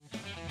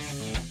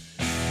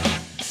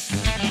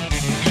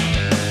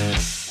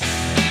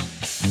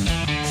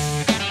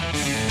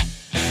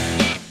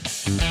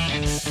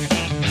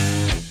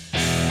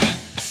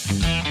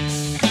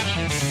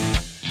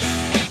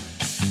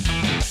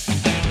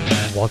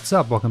What's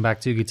up? Welcome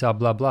back to Guitar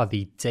Blah Blah,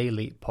 the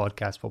daily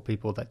podcast for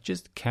people that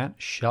just can't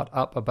shut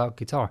up about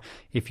guitar.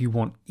 If you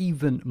want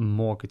even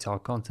more guitar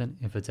content,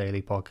 if a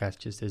daily podcast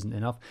just isn't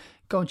enough,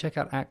 go and check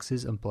out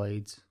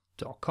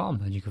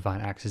axesandblades.com, and you can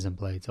find Axes and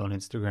Blades on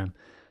Instagram,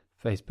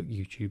 Facebook,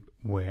 YouTube,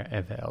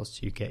 wherever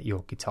else you get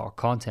your guitar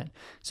content.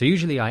 So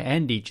usually I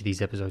end each of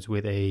these episodes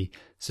with a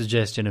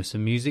suggestion of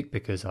some music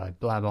because I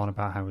blab on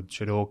about how it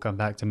should all come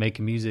back to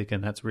making music,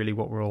 and that's really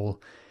what we're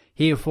all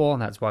here for,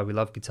 and that's why we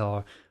love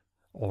guitar.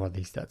 Or at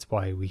least that's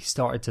why we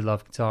started to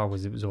love guitar,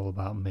 was it was all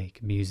about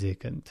making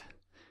music, and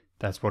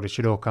that's what it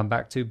should all come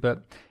back to.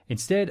 But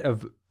instead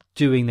of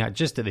doing that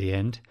just at the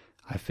end,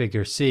 I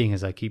figure, seeing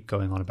as I keep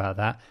going on about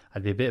that,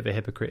 I'd be a bit of a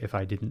hypocrite if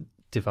I didn't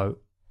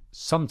devote,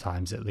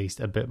 sometimes at least,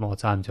 a bit more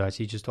time to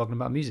actually just talking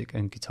about music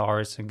and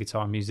guitarists and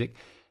guitar music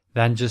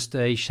than just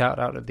a shout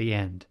out at the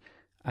end.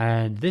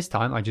 And this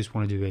time I just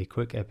want to do a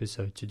quick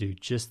episode to do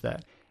just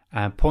that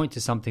and point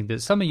to something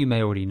that some of you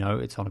may already know.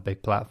 It's on a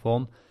big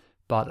platform,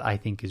 but I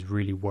think is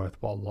really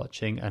worthwhile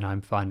watching, and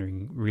I'm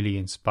finding really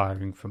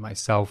inspiring for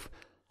myself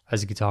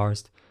as a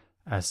guitarist,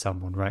 as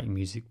someone writing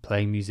music,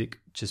 playing music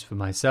just for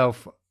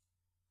myself.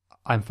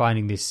 I'm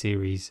finding this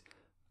series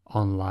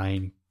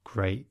online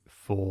great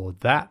for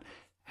that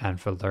and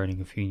for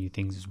learning a few new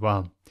things as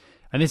well.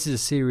 And this is a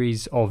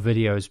series of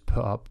videos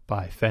put up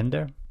by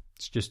Fender.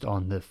 It's just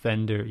on the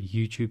Fender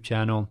YouTube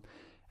channel,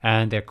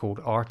 and they're called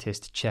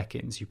Artist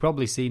Check-ins. You've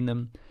probably seen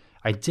them.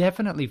 I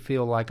definitely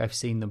feel like I've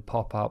seen them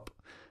pop up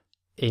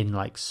in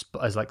as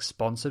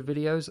sponsored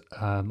videos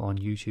on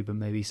YouTube and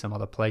maybe some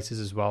other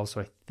places as well.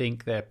 So I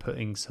think they're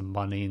putting some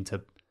money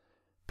into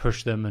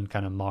push them and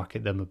kind of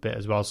market them a bit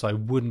as well. So I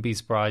wouldn't be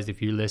surprised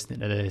if you're listening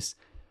to this,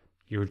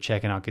 you're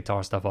checking out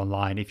guitar stuff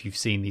online, if you've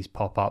seen these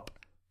pop up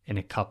in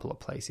a couple of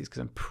places, because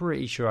I'm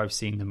pretty sure I've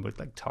seen them with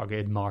like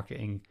targeted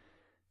marketing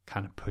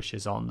kind of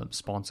pushes on them,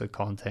 sponsored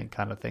content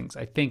kind of things.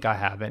 I think I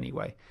have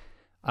anyway.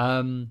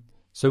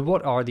 So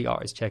what are the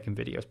artist check-in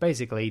videos?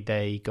 Basically,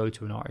 they go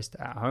to an artist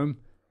at home.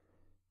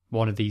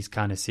 One of these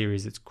kind of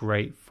series that's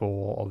great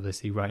for,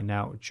 obviously, right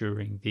now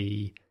during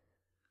the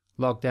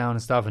lockdown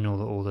and stuff, and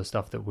all the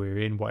stuff that we're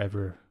in,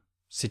 whatever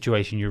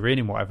situation you're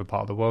in whatever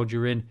part of the world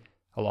you're in.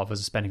 A lot of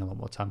us are spending a lot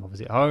more time,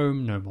 obviously, at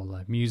home, no more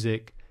live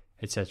music,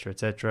 etc.,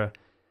 etc.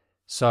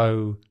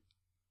 So,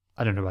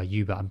 I don't know about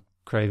you, but I'm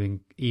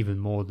craving even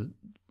more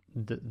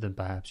than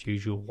perhaps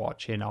usual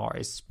watching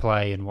artists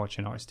play and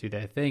watching artists do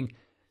their thing.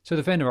 So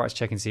the Fender Artist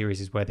Check-in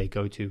series is where they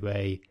go to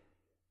a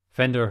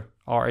Fender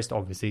artist.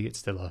 Obviously, it's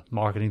still a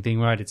marketing thing,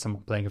 right? It's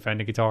someone playing a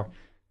Fender guitar.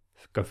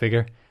 Go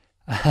figure.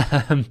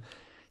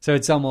 So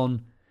it's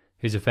someone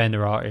who's a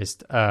Fender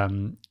artist,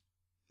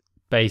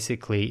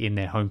 basically in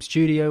their home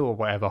studio or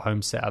whatever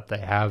home setup they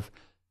have,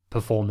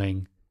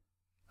 performing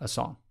a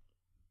song.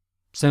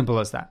 Simple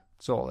as that.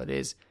 That's all it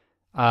is.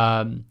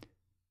 I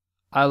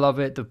love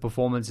it. The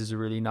performances are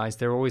really nice.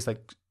 They're always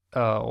like,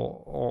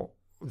 or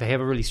they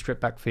have a really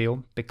stripped back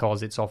feel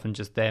because it's often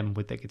just them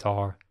with their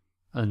guitar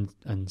and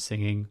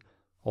singing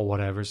or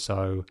whatever.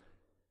 So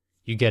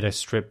you get a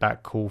stripped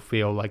back cool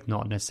feel, like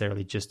not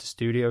necessarily just a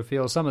studio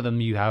feel. Some of them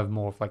you have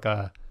more of like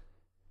a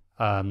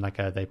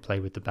they play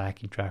with the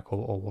backing track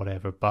or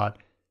whatever. But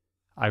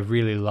I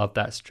really love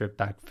that stripped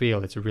back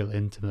feel. It's a real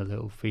intimate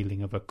little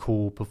feeling of a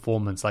cool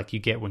performance, like you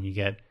get when you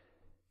get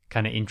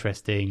kind of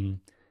interesting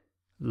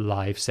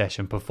live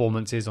session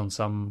performances on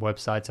some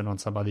websites and on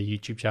some other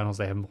YouTube channels.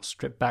 They have more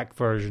stripped back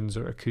versions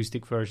or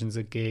acoustic versions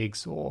of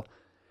gigs, or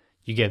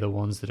you get the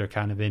ones that are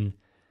kind of in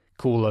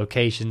cool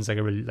locations, like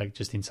really like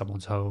just in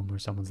someone's home or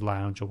someone's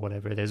lounge or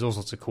whatever. There's all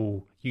sorts of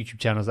cool YouTube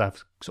channels that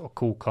have sort of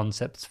cool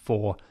concepts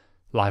for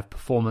live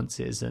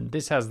performances, and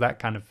this has that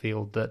kind of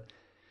feel that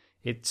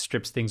it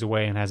strips things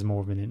away and has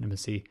more of an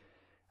intimacy.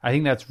 I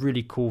think that's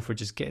really cool for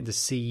just getting to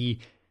see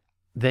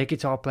their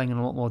guitar playing in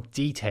a lot more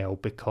detail,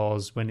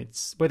 because when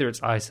it's, whether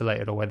it's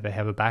isolated or whether they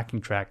have a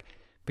backing track,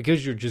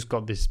 because you've just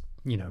got this,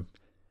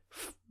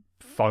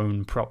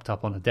 phone propped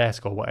up on a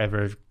desk or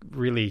whatever,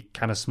 really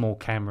kind of small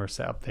camera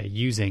setup they're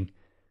using,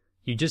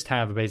 you just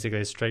have basically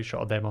a straight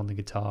shot of them on the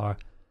guitar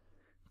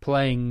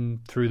playing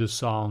through the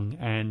song,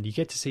 and you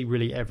get to see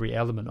really every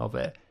element of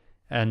it.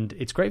 And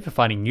it's great for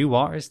finding new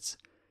artists.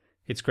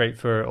 It's great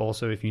for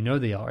also, if you know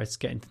the artists,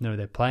 getting to know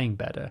their playing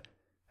better.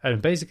 And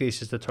basically it's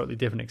just a totally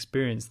different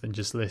experience than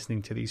just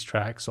listening to these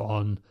tracks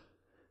on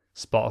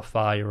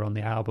Spotify or on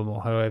the album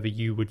or however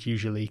you would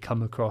usually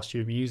come across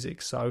your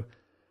music. So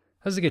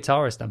as a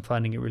guitarist, I'm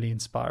finding it really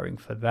inspiring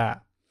for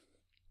that.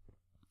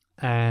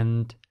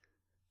 And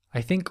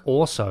I think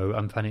also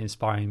I'm finding it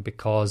inspiring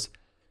because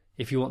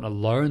if you want to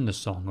learn the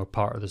song or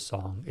part of the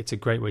song, it's a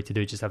great way to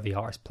do it. Just have the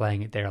artist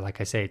playing it there.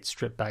 Like I say, it's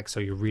stripped back, so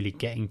you're really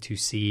getting to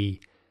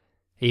see,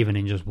 even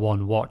in just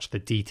one watch, the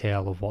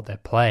detail of what they're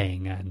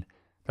playing. And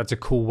that's a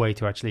cool way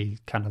to actually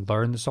kind of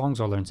learn the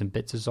songs or learn some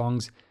bits of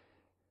songs.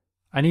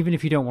 And even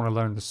if you don't want to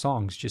learn the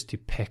songs, just to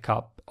pick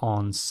up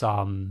on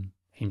some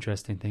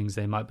interesting things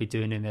they might be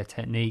doing in their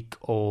technique,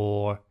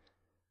 or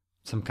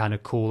some kind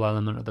of cool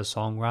element of the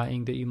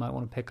songwriting that you might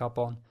want to pick up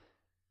on.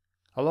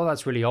 a lot of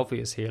that's really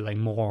obvious here, like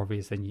more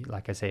obvious than,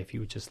 like I say, if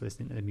you were just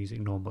listening to the music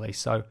normally.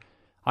 So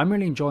I'm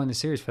really enjoying the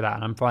series for that,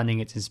 and I'm finding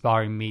it's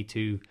inspiring me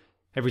to,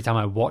 every time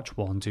I watch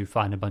one, to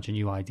find a bunch of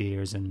new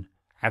ideas and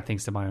add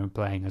things to my own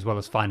playing, as well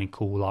as finding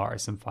cool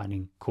artists and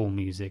finding cool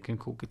music and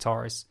cool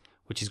guitarists,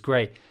 which is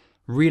great.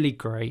 Really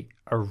great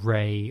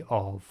array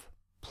of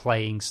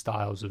playing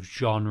styles, of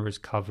genres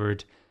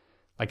covered.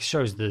 Like,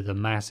 shows the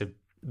massive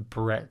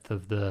breadth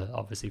of the,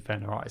 obviously,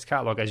 Fender artist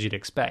catalog, as you'd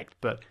expect,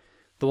 but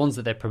the ones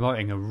that they're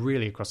promoting are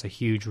really across a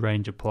huge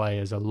range of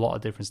players, a lot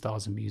of different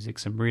styles of music,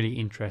 some really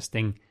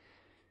interesting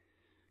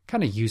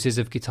kind of uses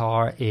of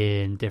guitar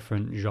in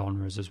different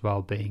genres as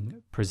well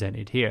being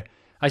presented here.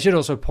 I should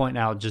also point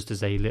out, just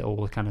as a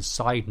little kind of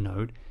side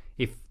note,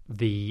 if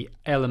the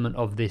element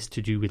of this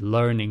to do with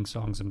learning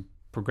songs and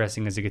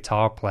progressing as a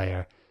guitar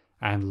player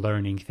and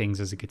learning things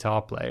as a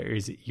guitar player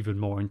is even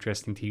more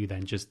interesting to you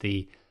than just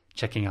the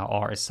checking out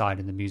artist side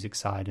and the music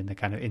side and the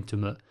kind of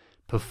intimate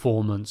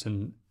performance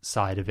and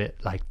side of it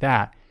like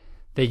that,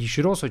 then you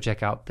should also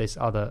check out this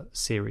other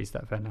series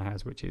that Fender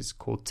has, which is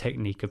called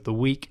Technique of the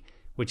Week,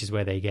 which is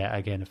where they get,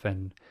 again,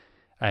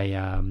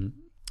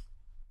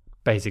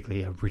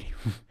 basically a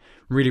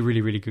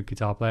really good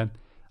guitar player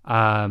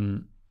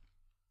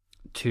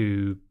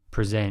to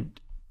present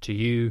to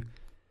you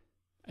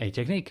a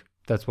technique.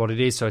 That's what it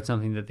is. So it's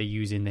something that they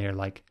use in their,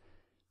 like,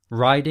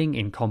 writing,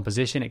 in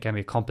composition. It can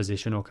be a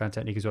compositional kind of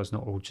technique as well. It's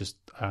not all just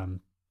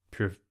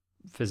pure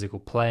physical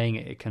playing.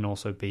 It can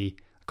also be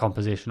a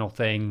compositional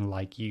thing,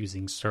 like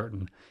using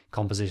certain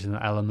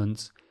compositional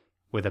elements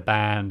with a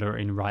band or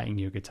in writing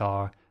your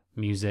guitar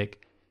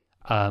music.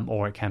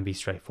 Or it can be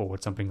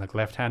straightforward, something like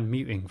left hand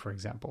muting, for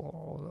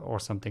example, or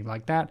something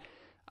like that.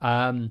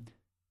 And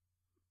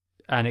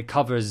it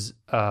covers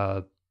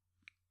a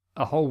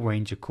whole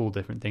range of cool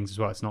different things as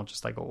well. It's not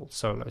just like all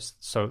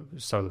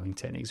soloing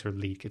techniques or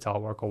lead guitar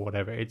work or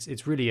whatever.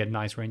 It's really a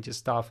nice range of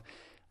stuff,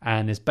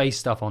 and there's bass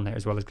stuff on there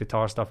as well as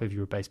guitar stuff if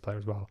you're a bass player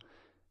as well.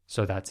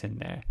 So that's in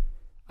there.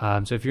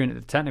 So if you're into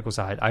the technical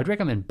side, I'd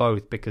recommend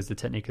both, because the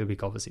technique of the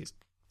week obviously is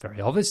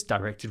very obvious,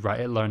 directed right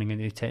at learning a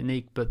new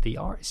technique, but the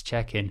artist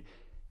check-in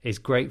is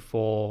great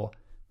for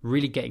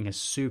really getting a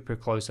super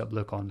close-up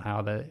look on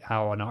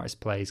how an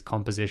artist plays,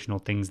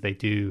 compositional things they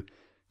do,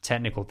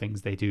 technical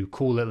things they do,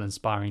 cool little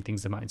inspiring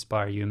things that might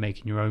inspire you in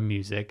making your own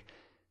music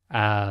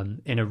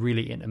in a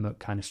really intimate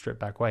kind of stripped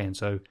back way. And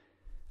so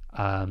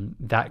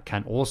that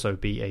can also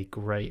be a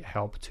great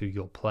help to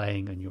your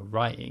playing and your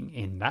writing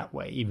in that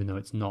way, even though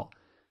it's not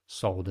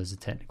sold as a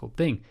technical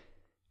thing.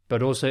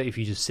 But also, if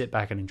you just sit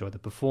back and enjoy the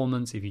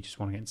performance, if you just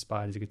want to get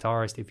inspired as a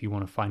guitarist, if you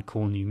want to find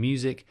cool new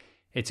music,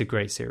 it's a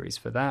great series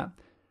for that.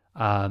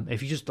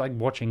 If you just like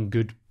watching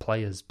good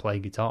players play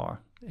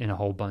guitar in a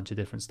whole bunch of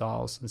different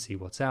styles and see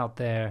what's out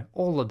there,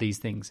 all of these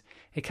things,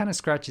 it kind of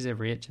scratches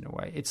every itch in a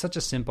way. It's such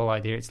a simple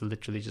idea. It's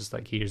literally just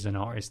like, here's an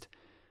artist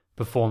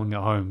performing at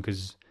home,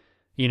 because,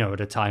 you know,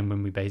 at a time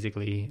when we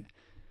basically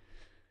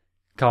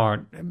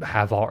can't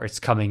have artists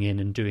coming in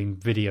and doing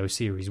video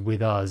series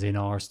with us in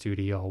our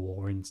studio,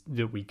 or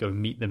that we go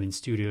meet them in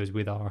studios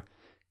with our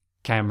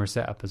camera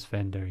setup as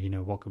Fender. You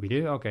know, what could we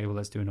do? Okay, well,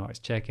 let's do an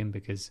artist check-in,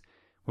 because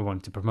we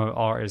want to promote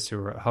artists who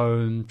are at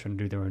home trying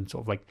to do their own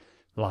sort of like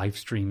live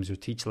streams or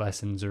teach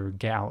lessons or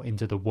get out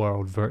into the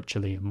world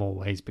virtually in more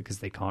ways because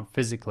they can't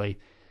physically.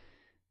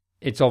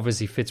 It's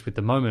obviously fits with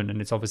the moment, and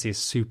it's obviously a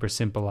super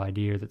simple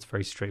idea that's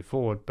very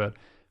straightforward. But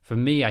for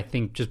me, I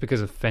think just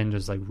because of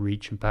Fender's like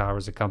reach and power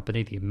as a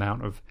company, the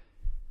amount of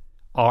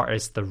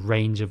artists, the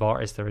range of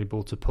artists they're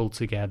able to pull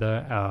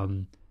together,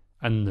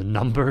 and the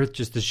number,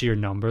 just the sheer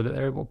number that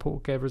they're able to pull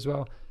together as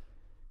well,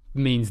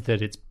 means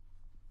that it's,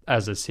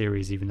 as a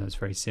series, even though it's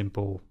very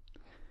simple,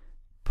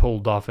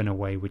 pulled off in a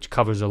way which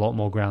covers a lot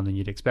more ground than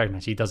you'd expect, and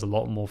actually does a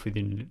lot more for you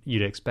than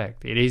you'd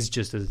expect. It is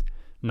just a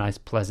nice,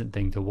 pleasant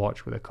thing to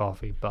watch with a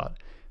coffee, but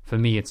for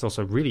me, it's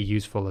also really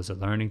useful as a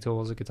learning tool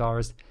as a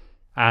guitarist,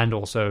 and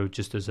also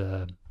just as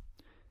a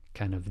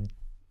kind of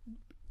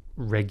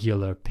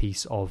regular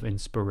piece of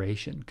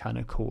inspiration, kind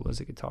of cool as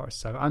a guitarist.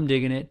 So I'm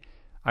digging it.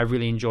 I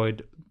really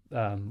enjoyed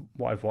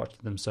what I've watched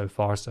of them so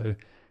far. So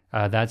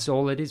that's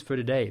all it is for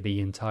today.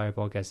 The entire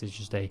podcast is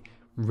just a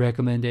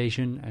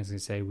recommendation. As I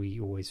say, we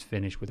always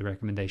finish with a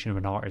recommendation of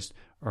an artist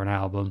or an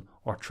album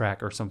or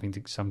track or something,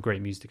 some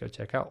great music to go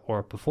check out, or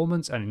a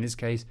performance. And in this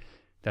case,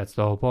 that's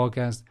the whole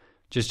podcast.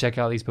 Just check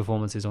out these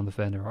performances on the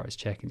Fender Artist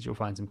Check-ins. You'll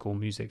find some cool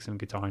music, some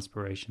guitar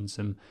inspiration,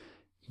 some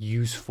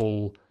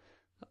useful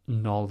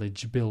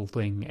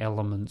knowledge-building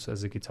elements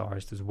as a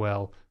guitarist as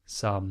well.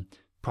 Some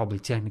probably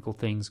technical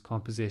things,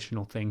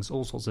 compositional things,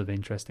 all sorts of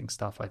interesting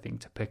stuff, I think,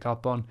 to pick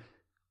up on.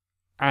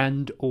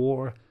 And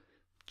or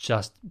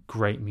just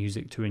great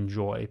music to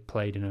enjoy,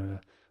 played and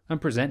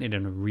presented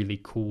in a really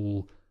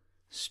cool,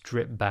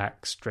 stripped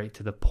back, straight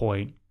to the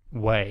point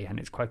way. And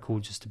it's quite cool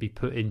just to be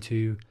put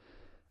into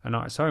an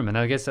artist's home. And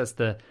I guess that's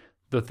the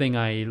thing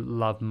I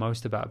love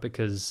most about it,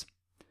 because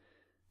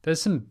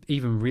there's some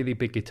even really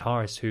big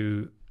guitarists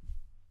who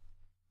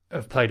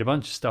have played a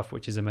bunch of stuff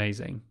which is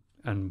amazing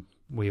and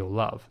we all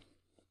love.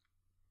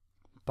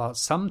 But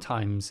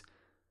sometimes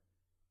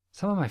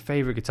some of my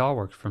favorite guitar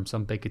work from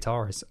some big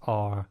guitarists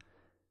are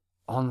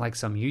on like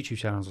some YouTube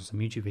channels or some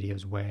YouTube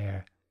videos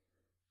where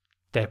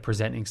they're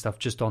presenting stuff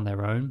just on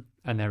their own,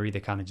 and they're either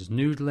kind of just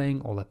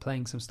noodling or they're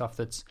playing some stuff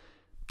that's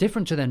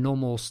different to their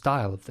normal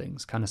style of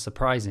things, kind of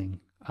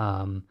surprising.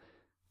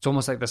 It's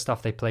almost like the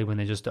stuff they play when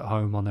they're just at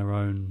home on their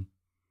own,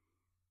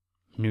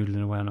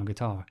 noodling around on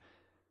guitar.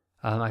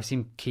 I've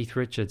seen Keith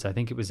Richards, I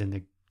think it was in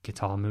the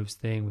Guitar Moves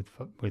thing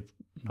with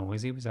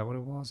Noisy, was that what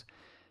it was?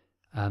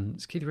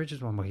 It's Keith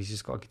Richards one where he's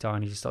just got a guitar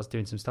and he just starts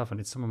doing some stuff,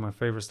 and it's some of my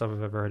favorite stuff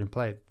I've ever heard him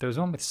play. There was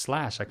one with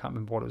Slash, I can't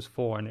remember what it was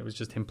for, and it was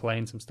just him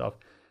playing some stuff.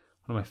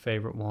 One of my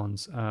favorite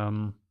ones.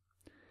 Some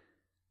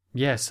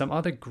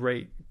other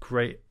great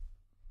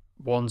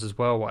ones as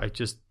well.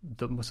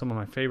 Some of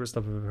my favorite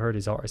stuff I've ever heard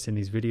is artists in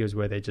these videos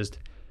where they're just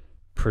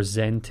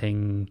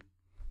presenting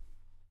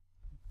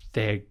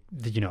their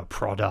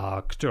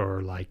product,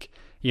 or like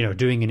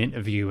doing an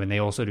interview, and they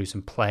also do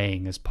some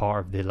playing as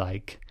part of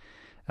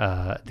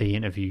the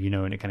interview,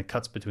 and it kind of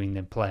cuts between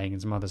them playing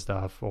and some other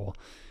stuff or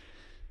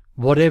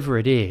whatever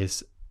it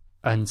is.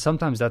 And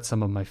sometimes that's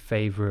some of my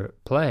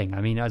favorite playing. I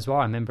mean, as well,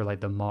 I remember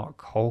like the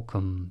Mark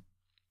Holcomb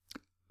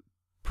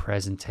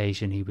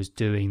presentation he was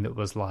doing that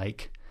was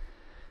like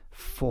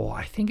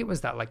I think it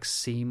was that like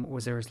Seymour,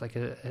 was there like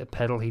a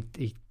pedal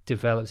he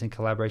developed in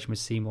collaboration with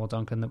Seymour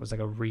Duncan that was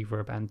like a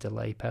reverb and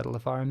delay pedal,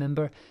 if I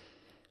remember.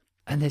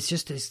 And there's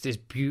just this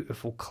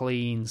beautiful,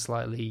 clean,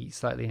 slightly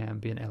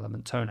ambient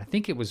element tone. I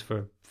think it was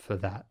for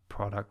that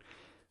product.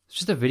 It's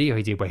just a video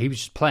he did where he was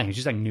just playing. It was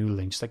just like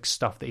noodling, just like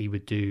stuff that he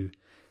would do,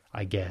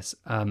 I guess.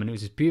 And it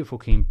was this beautiful,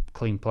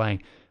 clean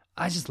playing.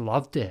 I just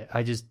loved it.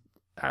 I just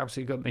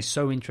absolutely got me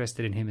so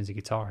interested in him as a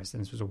guitarist.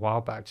 And this was a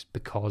while back just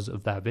because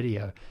of that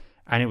video.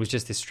 And it was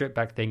just this stripped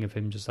back thing of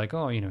him just like,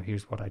 oh,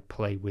 here's what I'd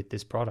play with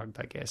this product,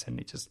 I guess. And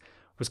it just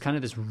was kind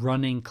of this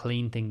running,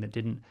 clean thing that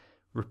didn't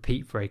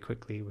repeat very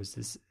quickly. It was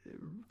this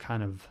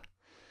kind of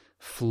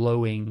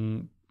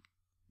flowing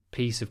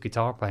piece of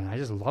guitar playing. I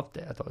just loved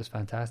it. I thought it was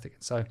fantastic.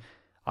 And so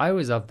I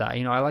always love that.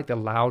 I like the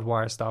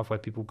Loudwire stuff where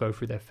people go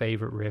through their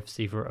favorite riffs,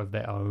 either of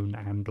their own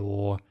and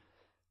or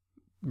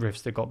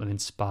riffs that got them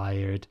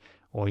inspired,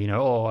 or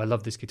I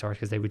love this guitarist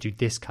because they would do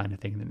this kind of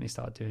thing, and then they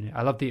start doing it.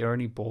 I love the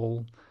Ernie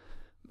Ball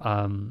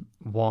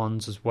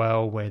ones as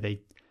well, where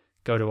they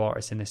go to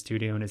artists in their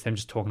studio and it's them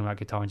just talking about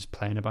guitar and just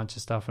playing a bunch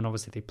of stuff. And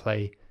obviously they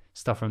play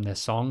stuff from their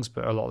songs,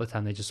 but a lot of the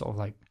time they just sort of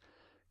like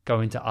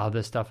go into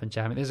other stuff and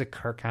jam it. There's a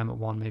Kirk Hammett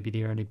one, maybe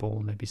the Ernie Ball,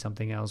 maybe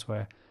something else,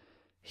 where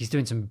he's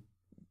doing some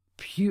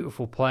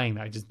beautiful playing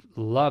that I just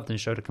loved and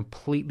showed a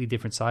completely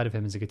different side of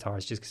him as a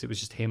guitarist, just because it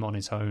was just him on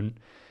his own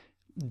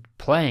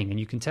playing. And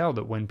you can tell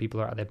that when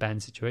people are at their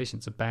band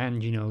situations, a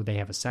band, they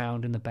have a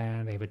sound in the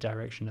band, they have a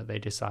direction that they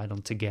decide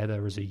on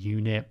together as a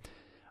unit,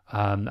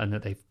 and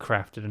that they've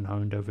crafted and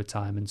honed over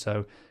time, and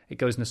so it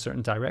goes in a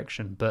certain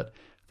direction, but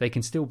they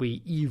can still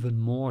be even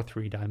more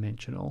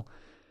three-dimensional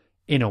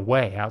in a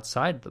way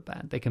outside of the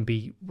band. They can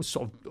be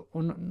sort of,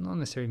 well, not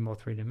necessarily more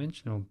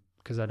three-dimensional,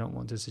 because I don't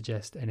want to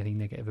suggest anything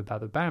negative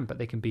about the band, but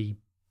they can be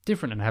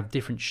different and have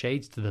different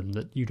shades to them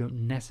that you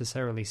don't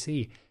necessarily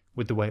see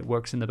with the way it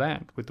works in the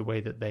band, with the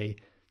way that they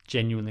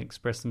genuinely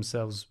express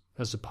themselves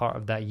as a part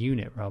of that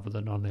unit rather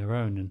than on their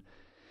own. And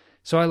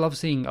so I love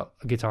seeing a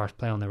guitarist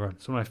play on their own.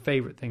 It's one of my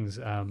favorite things.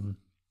 One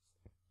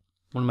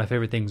of my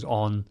favorite things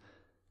on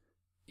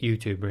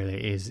YouTube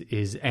really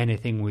is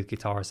anything with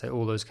guitarists, like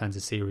all those kinds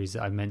of series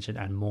that I've mentioned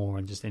and more,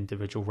 and just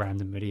individual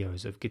random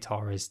videos of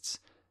guitarists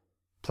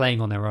playing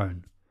on their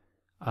own.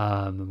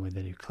 And whether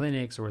they do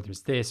clinics or whether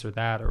it's this or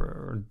that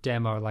or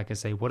demo, like I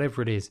say,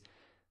 whatever it is,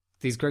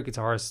 these great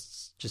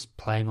guitarists just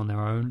playing on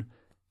their own,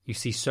 you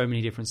see so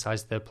many different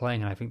sides to their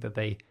playing, and I think that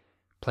they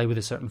play with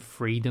a certain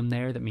freedom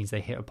there that means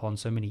they hit upon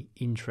so many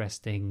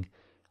interesting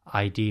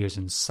ideas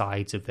and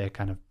sides of their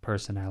kind of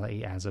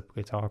personality as a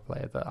guitar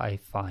player that I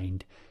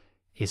find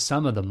is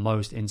some of the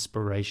most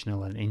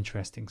inspirational and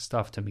interesting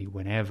stuff to me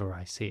whenever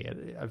I see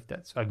it.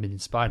 I've been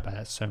inspired by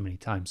that so many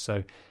times.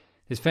 So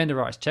this Fender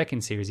Artist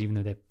Check-In series, even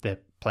though they're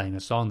playing a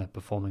song, they're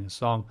performing a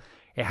song,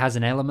 it has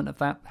an element of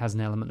that, has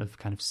an element of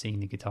kind of seeing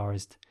the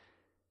guitarist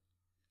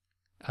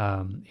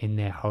in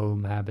their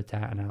home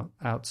habitat and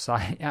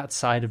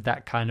outside of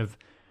that kind of,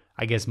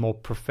 I guess, more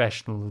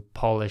professional,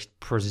 polished,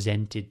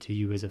 presented to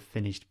you as a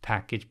finished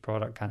packaged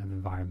product kind of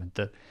environment.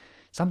 That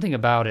something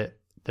about it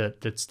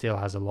that still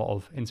has a lot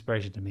of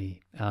inspiration to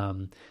me.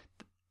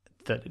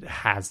 That it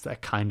has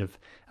that kind of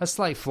a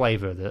slight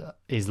flavor that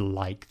is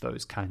like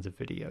those kinds of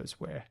videos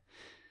where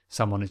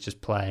someone is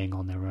just playing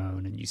on their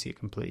own and you see a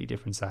completely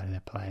different side of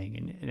their playing,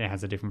 and it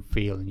has a different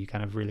feel, and you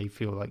kind of really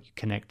feel like you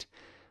connect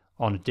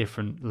on a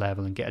different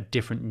level and get a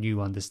different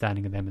new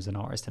understanding of them as an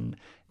artist. And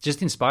it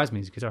just inspires me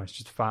as a guitarist.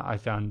 I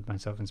found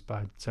myself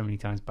inspired so many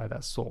times by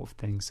that sort of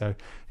thing. So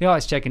the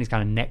Artist Check-In is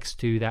kind of next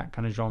to that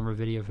kind of genre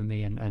video for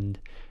me, and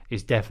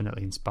is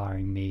definitely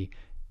inspiring me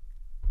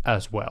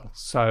as well.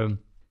 So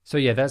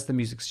yeah, that's the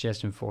music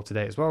suggestion for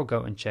today as well.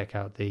 Go and check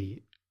out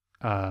the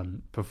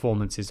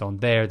performances on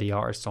there, the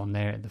artists on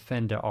there, and the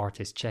Fender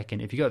Artist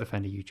Check-In. If you go to the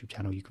Fender YouTube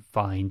channel, you can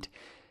find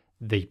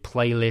the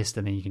playlist,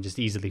 and then you can just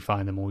easily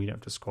find them all. You don't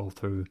have to scroll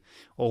through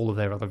all of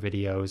their other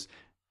videos.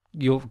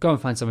 You'll go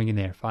and find something in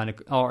there. Find an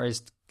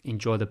artist,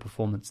 enjoy the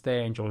performance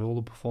there, enjoy all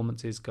the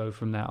performances, go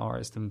from that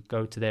artist and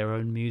go to their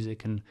own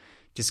music and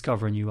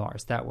discover a new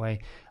artist that way.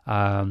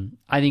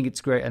 I think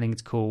it's great. I think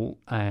it's cool.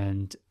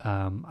 And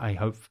I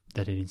hope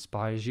that it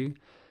inspires you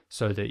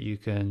so that you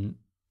can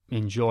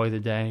enjoy the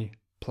day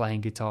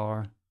playing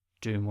guitar,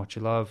 doing what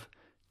you love,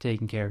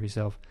 taking care of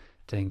yourself,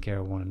 taking care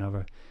of one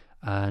another.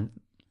 And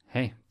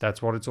hey,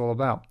 that's what it's all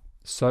about.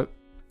 So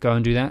go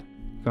and do that.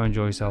 Go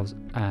enjoy yourselves.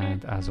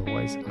 And as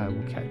always, I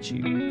will catch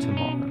you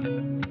tomorrow.